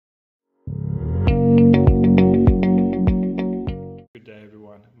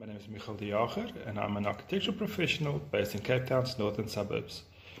de Jager, and I'm an architectural professional based in Cape Town's northern suburbs.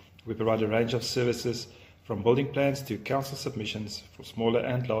 We provide a range of services from building plans to council submissions for smaller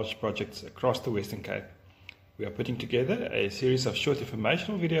and large projects across the Western Cape. We are putting together a series of short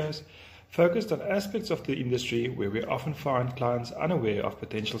informational videos focused on aspects of the industry where we often find clients unaware of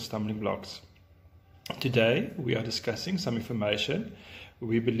potential stumbling blocks. Today, we are discussing some information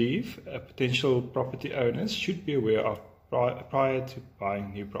we believe potential property owners should be aware of prior to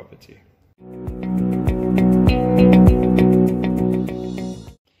buying new property.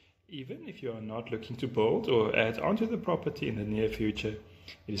 Even if you are not looking to build or add onto the property in the near future,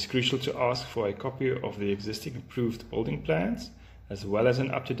 it is crucial to ask for a copy of the existing approved building plans as well as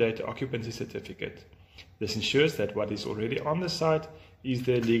an up-to-date occupancy certificate. This ensures that what is already on the site is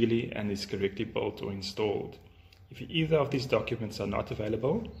there legally and is correctly built or installed. If either of these documents are not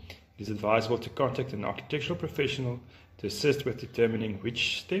available, it is advisable to contact an architectural professional to assist with determining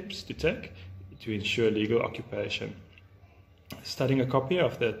which steps to take to ensure legal occupation. Studying a copy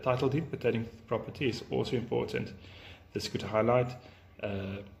of the title deed pertaining to the property is also important. This could highlight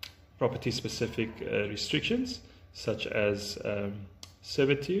property-specific restrictions such as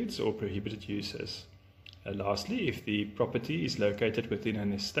servitudes or prohibited uses. Lastly, if the property is located within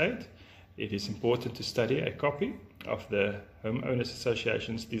an estate, it is important to study a copy of the Homeowners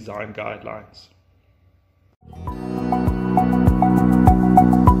Association's design guidelines.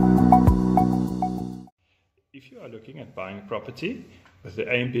 If you are looking at buying a property with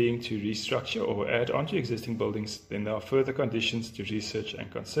the aim being to restructure or add on to existing buildings, then there are further conditions to research and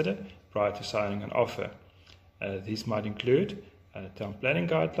consider prior to signing an offer. These might include town planning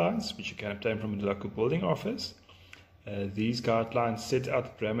guidelines, which you can obtain from the local building office. These guidelines set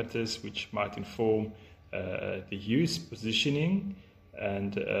out parameters which might inform the use, positioning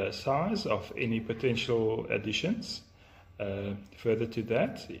and size of any potential additions. Further to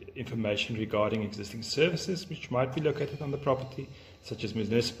that, information regarding existing services which might be located on the property, such as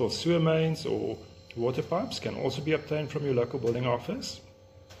municipal sewer mains or water pipes, can also be obtained from your local building office.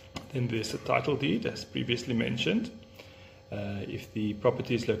 Then there's a title deed, as previously mentioned. If the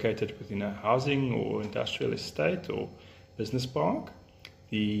property is located within a housing or industrial estate or business park,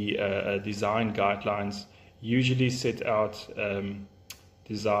 the design guidelines usually set out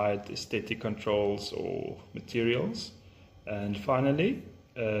desired aesthetic controls or materials. And finally,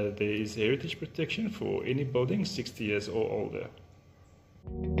 there is heritage protection for any building 60 years or older.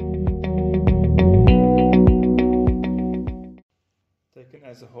 Taken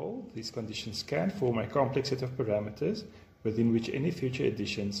as a whole, these conditions can form a complex set of parameters within which any future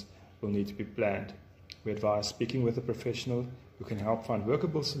additions will need to be planned. We advise speaking with a professional who can help find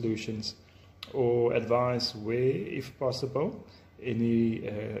workable solutions or advise where, if possible, any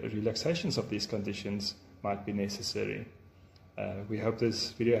relaxations of these conditions might be necessary. We hope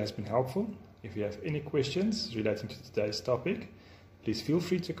this video has been helpful. If you have any questions relating to today's topic, please feel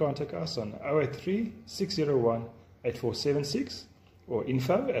free to contact us on 083 601 8476 or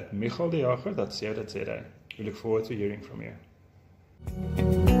info@michaldejager.co.za. We look forward to hearing from you.